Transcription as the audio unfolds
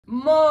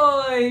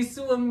Moi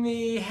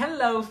Suomi!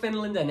 Hello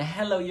Finland and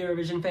hello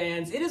Eurovision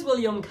fans. It is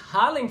William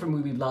calling from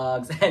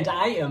Wiwibloggs and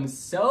I am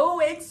so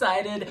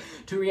excited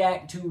to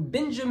react to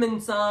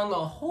Benjamin's song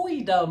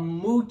Hoida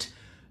Mut,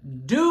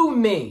 Do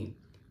Me.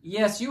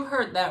 Yes, you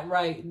heard that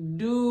right.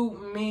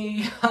 Do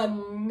me,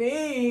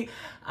 honey.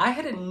 I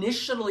had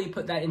initially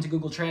put that into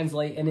Google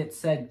Translate and it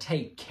said,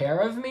 take care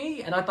of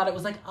me. And I thought it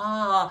was like,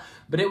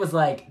 but it was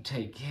like,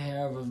 take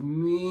care of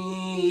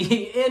me.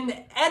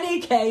 In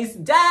any case,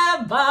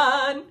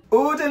 Devon.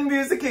 Uuden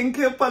Musiikin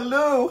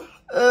Kilpailu.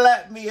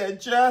 Let me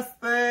adjust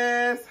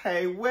this.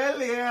 Hey,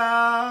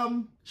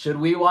 William. Should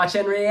we watch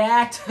and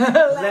react?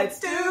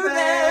 Let's do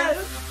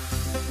this.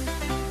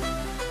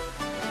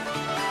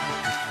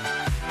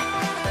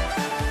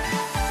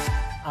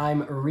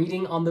 I'm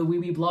reading on the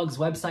Wiwibloggs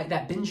website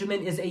that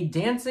Benjamin is a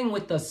Dancing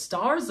with the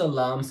Stars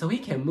alum, so he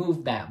can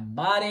move that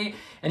body.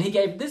 And he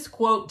gave this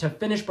quote to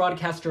Finnish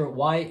broadcaster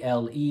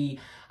YLE.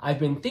 I've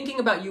been thinking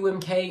about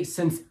UMK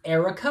since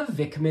Erika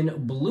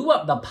Vickman blew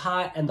up the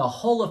pot and the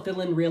whole of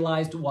Finland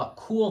realized what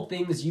cool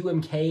things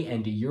UMK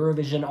and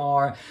Eurovision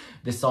are.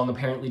 This song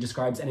apparently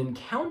describes an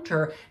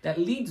encounter that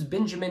leads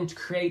Benjamin to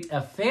create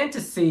a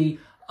fantasy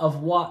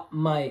of what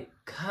might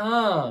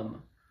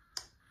come.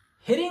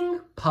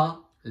 Hitting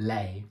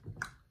play.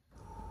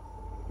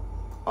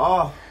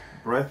 Oh,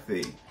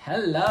 breathy.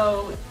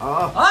 Hello.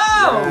 Oh,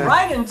 yeah.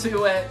 Right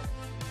into it.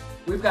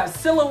 We've got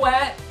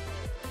Silhouette.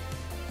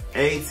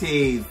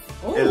 80s.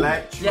 Ooh.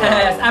 Electro.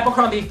 Yes,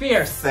 Abercrombie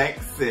Fierce.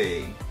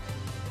 Sexy.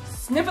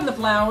 Sniffing the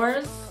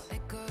Flowers.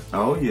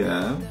 Oh,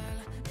 yeah.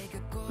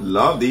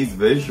 Love these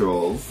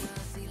visuals.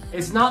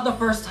 It's not the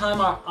first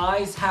time our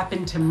eyes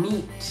happen to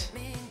meet.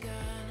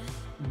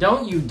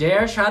 Don't you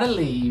dare try to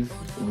leave.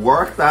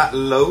 Work that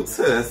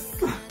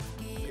lotus.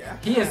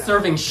 He is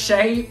serving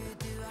shape.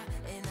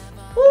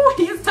 Ooh,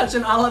 he is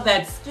touching all of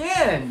that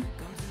skin.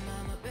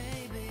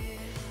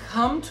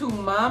 Come to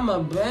mama,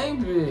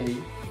 baby.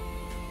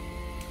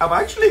 I'm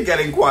actually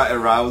getting quite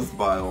aroused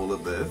by all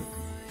of this.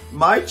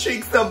 My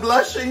cheeks are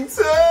blushing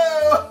too.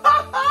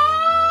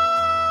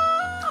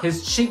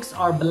 His cheeks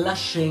are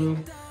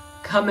blushing.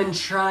 Come and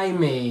try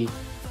me.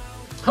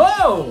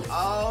 Oh!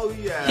 Oh,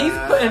 yeah. He's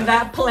putting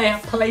that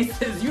plant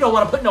places you don't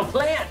want to put no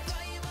plant.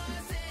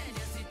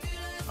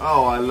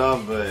 Oh, I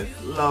love this.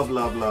 Love,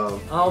 love,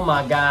 love. Oh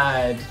my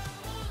God.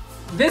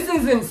 This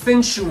isn't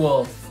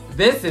sensual.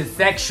 This is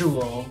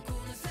sexual.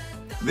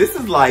 This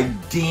is like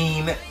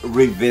Dean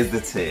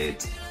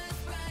Revisited.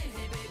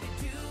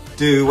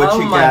 Do what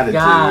you gotta do.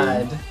 Oh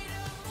my God.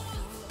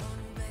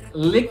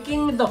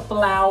 Licking the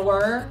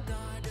flower.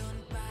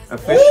 A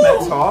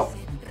fishnet top.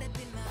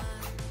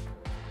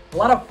 A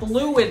lot of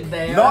fluid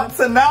there. Not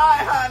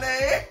tonight,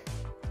 honey.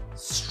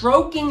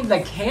 Stroking the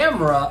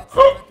camera.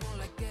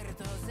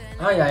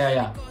 Oh,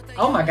 yeah.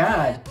 Oh my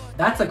God.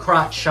 That's a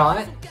crotch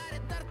shot.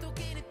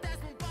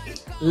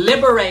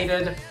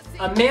 Liberated.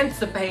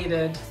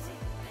 Emancipated.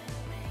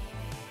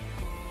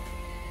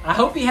 I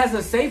hope he has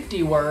a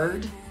safety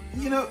word.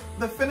 You know,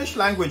 the Finnish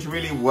language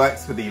really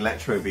works for the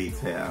electro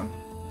beats here.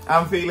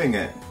 I'm feeling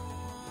it.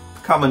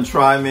 Come and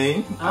try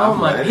me. Oh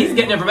my God. He's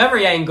getting it from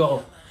every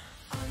angle.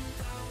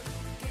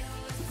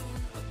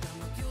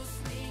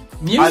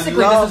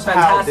 Musically, this is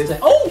fantastic.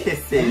 Oh,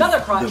 kisses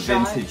another crotch the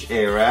shot. vintage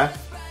era.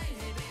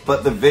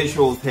 But the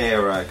visuals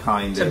here are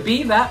kind of... To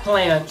be that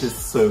plant.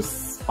 Just so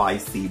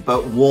spicy,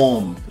 but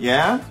warm,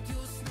 yeah?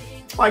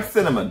 Like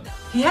cinnamon.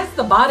 He has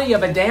the body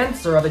of a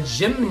dancer, of a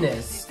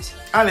gymnast.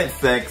 And it's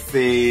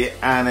sexy,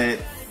 and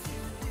it's...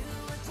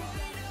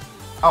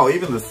 Oh,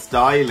 even the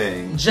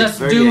styling. Just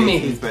very do 80s,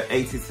 me. But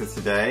 80s to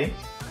today.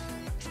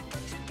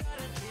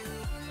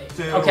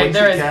 Okay,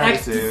 there is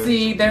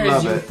ecstasy, there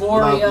is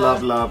euphoria.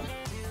 Love, love, love.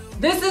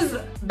 This is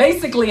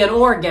basically an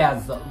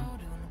orgasm.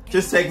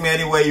 Just take me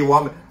anywhere you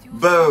want me.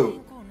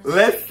 Boo!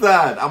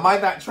 Listen, am I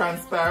that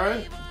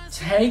transparent?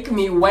 Take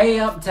me way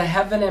up to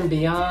heaven and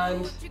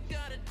beyond.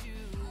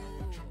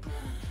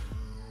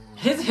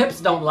 His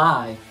hips don't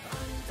lie.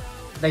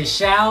 They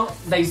shout,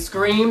 they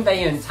scream,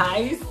 they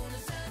entice.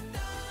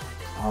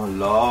 Oh,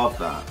 love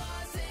that.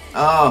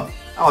 Oh,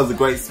 that was a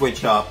great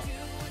switch up.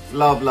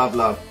 Love, love,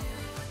 love.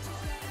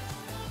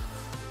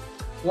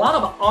 A lot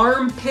of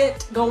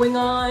armpit going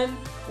on.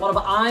 A lot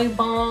of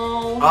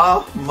eyeball.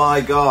 Oh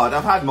my God,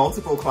 I've had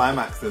multiple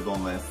climaxes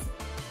on this.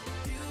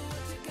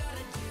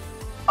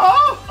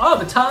 Oh,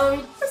 the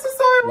tongue. This is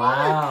so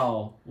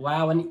ironic.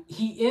 Wow, and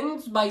he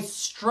ends by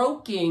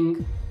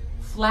stroking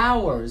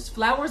flowers.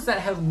 Flowers that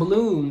have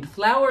bloomed.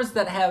 Flowers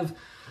that have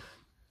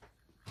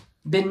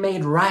been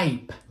made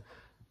ripe.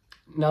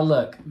 Now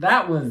look,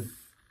 that was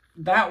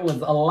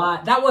a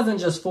lot. That wasn't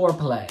just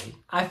foreplay.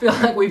 I feel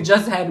like we've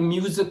just had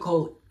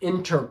musical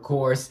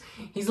intercourse.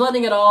 He's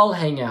letting it all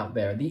hang out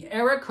there. The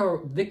Erika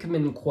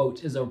Vickman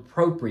quote is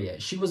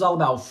appropriate. She was all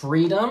about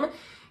freedom.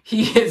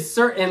 He is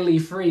certainly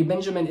free.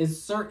 Benjamin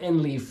is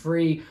certainly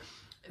free.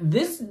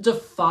 This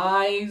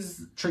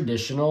defies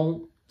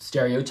traditional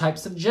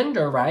stereotypes of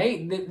gender,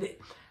 right?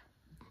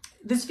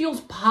 This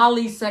feels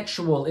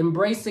polysexual,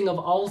 embracing of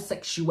all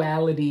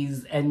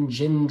sexualities and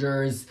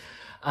genders.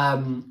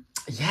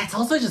 Yeah, it's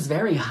also just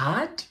very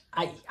hot.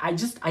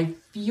 I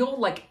feel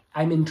like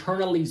I'm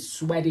internally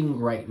sweating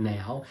right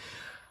now.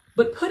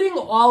 But putting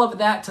all of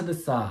that to the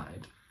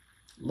side,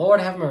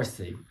 Lord have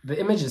mercy, the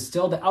image is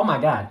still there. Oh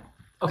my God.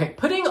 Okay,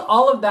 putting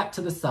all of that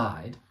to the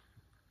side,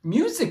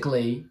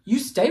 musically, you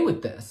stay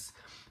with this.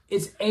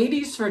 It's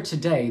 80s for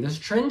today. This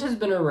trend has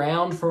been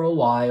around for a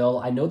while.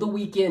 I know The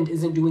Weeknd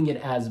isn't doing it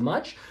as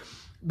much,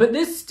 but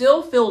this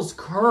still feels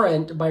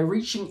current by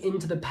reaching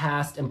into the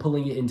past and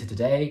pulling it into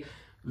today.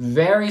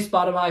 Very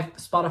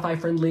Spotify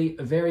friendly,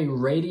 very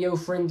radio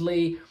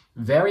friendly,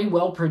 very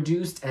well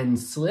produced and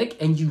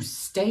slick, and you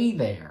stay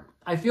there.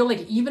 I feel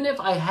like even if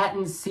I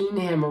hadn't seen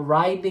him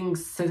writhing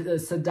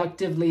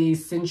seductively,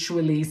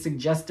 sensually,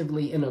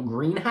 suggestively in a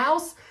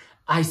greenhouse,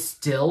 I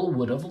still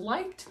would have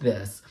liked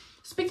this.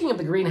 Speaking of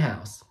the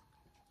greenhouse,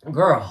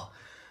 girl,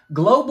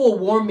 global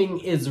warming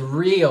is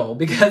real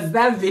because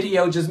that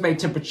video just made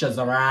temperatures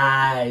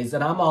rise,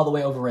 and I'm all the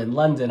way over in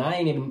London. I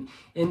ain't even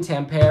in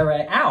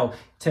Tampere,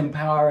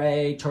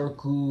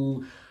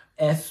 Turku,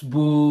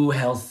 Espoo,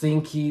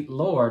 Helsinki.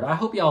 Lord, I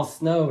hope y'all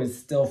snow is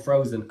still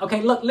frozen.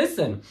 Okay, look,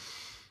 listen.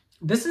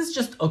 This is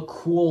just a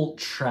cool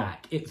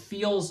track. It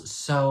feels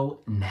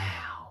so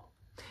now.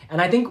 And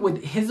I think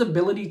with his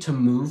ability to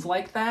move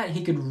like that,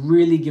 he could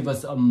really give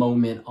us a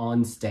moment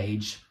on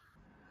stage.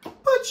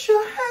 Put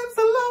your hands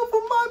all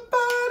over my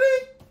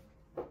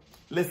body.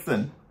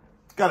 Listen,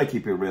 gotta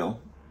keep it real.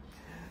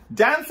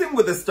 Dancing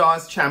with the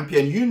Stars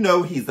champion, you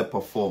know he's a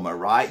performer,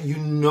 right? You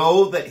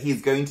know that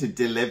he's going to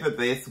deliver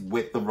this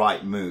with the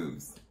right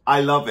moves.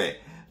 I love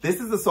it.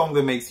 This is a song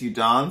that makes you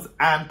dance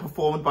and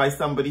performed by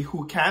somebody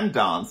who can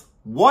dance.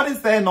 What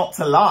is there not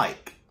to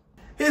like?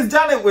 He's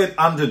done it with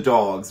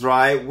Underdogs,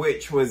 right?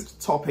 Which was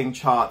topping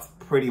charts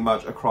pretty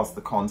much across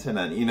the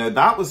continent. You know,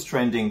 that was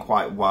trending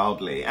quite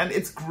wildly. And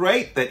it's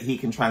great that he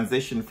can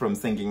transition from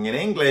singing in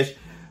English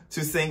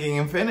to singing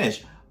in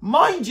Finnish.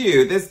 Mind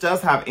you, this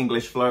does have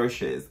English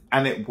flourishes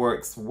and it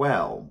works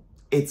well.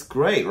 It's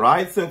great,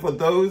 right? So for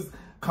those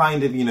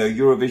kind of, you know,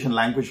 Eurovision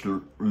language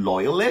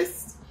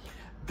loyalists,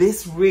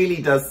 this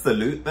really does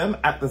salute them.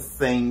 At the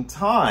same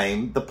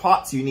time, the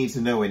parts you need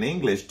to know in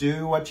English,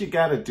 do what you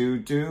gotta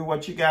do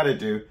what you gotta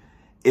do,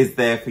 is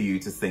there for you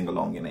to sing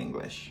along in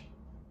English.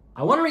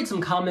 I want to read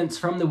some comments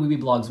from the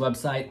Wiwibloggs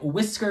website.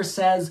 Whisker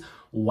says,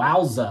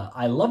 wowza,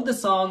 I love the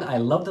song, I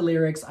love the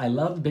lyrics, I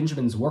love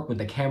Benjamin's work with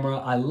the camera,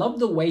 I love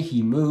the way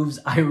he moves,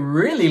 I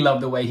really love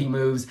the way he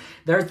moves.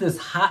 There's this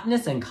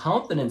hotness and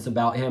confidence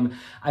about him.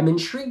 I'm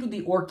intrigued with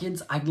the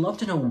orchids, I'd love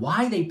to know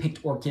why they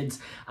picked orchids.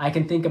 I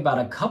can think about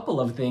a couple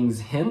of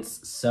things, hence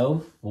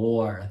so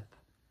forth.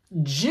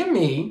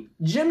 Jimmy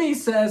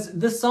says,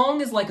 the song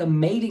is like a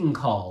mating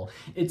call.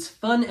 It's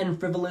fun and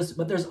frivolous,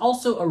 but there's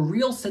also a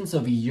real sense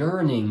of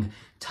yearning.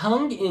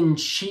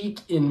 Tongue-in-cheek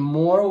in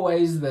more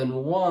ways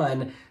than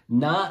one.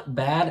 Not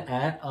bad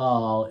at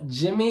all.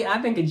 Jimmy, I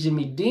think of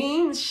Jimmy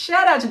Dean.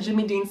 Shout out to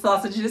Jimmy Dean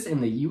sausages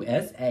in the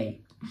USA.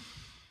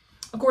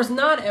 Of course,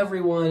 not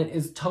everyone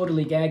is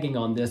totally gagging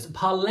on this.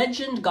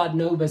 Legend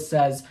Godnova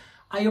says,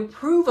 I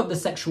approve of the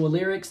sexual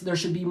lyrics. There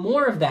should be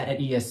more of that at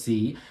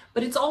ESC,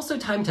 but it's also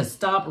time to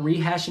stop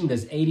rehashing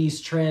this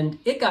 80s trend.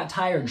 It got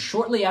tired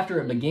shortly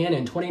after it began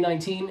in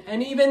 2019,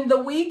 and even The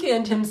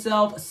Weeknd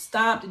himself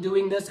stopped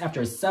doing this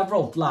after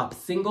several flop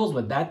singles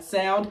with that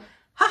sound.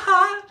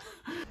 Haha!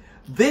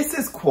 This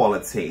is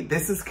quality.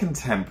 This is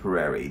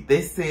contemporary.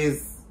 This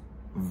is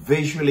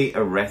visually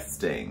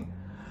arresting.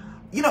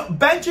 You know,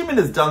 Benjamin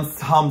has done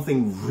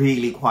something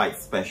really quite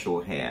special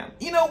here.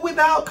 You know,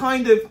 without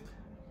kind of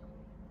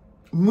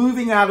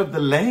moving out of the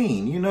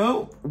lane, you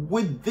know,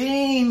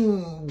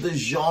 within the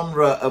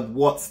genre of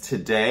what's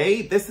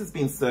today, this has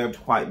been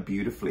served quite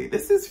beautifully.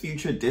 This is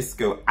future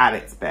disco at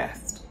its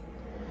best.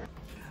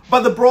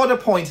 But the broader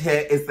point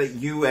here is that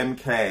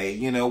UMK,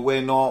 you know,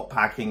 we're not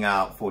packing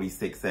out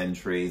 46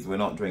 entries. We're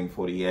not doing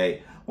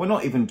 48. We're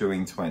not even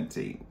doing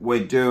 20.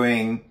 We're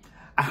doing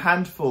a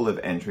handful of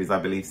entries, I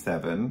believe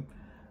 7,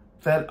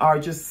 that are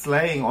just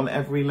slaying on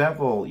every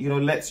level. You know,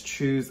 let's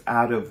choose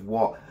out of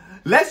what...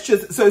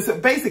 So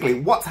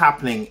basically what's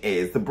happening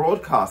is the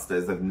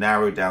broadcasters have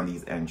narrowed down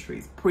these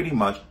entries. Pretty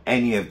much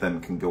any of them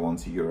can go on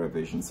to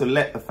Eurovision. So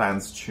let the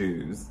fans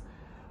choose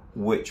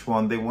which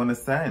one they want to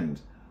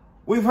send.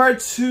 We've heard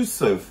 2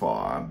 so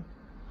far.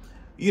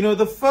 You know,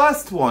 the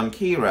first one,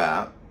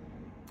 Kira,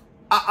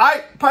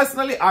 I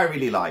personally, I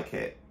really like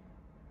it.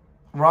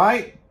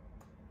 Right?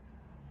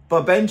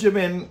 But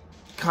Benjamin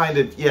kind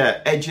of, yeah,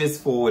 edges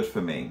forward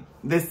for me.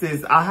 This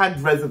is, I had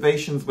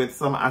reservations with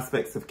some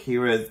aspects of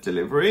Kira's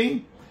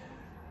delivery.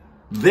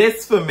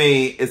 This for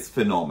me is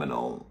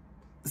phenomenal.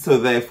 So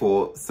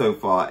therefore, so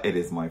far, it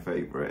is my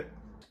favorite.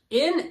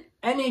 In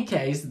any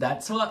case,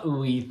 that's what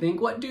we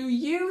think. What do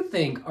you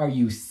think? Are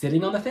you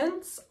sitting on the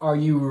fence? Are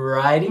you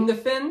riding the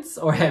fence?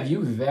 Or have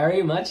you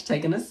very much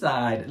taken a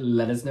side?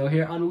 Let us know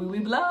here on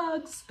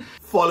Wiwibloggs.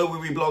 Follow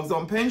Wiwibloggs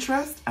on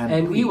Pinterest.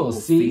 And we will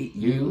see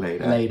you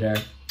later.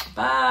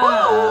 Bye.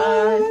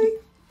 Bye.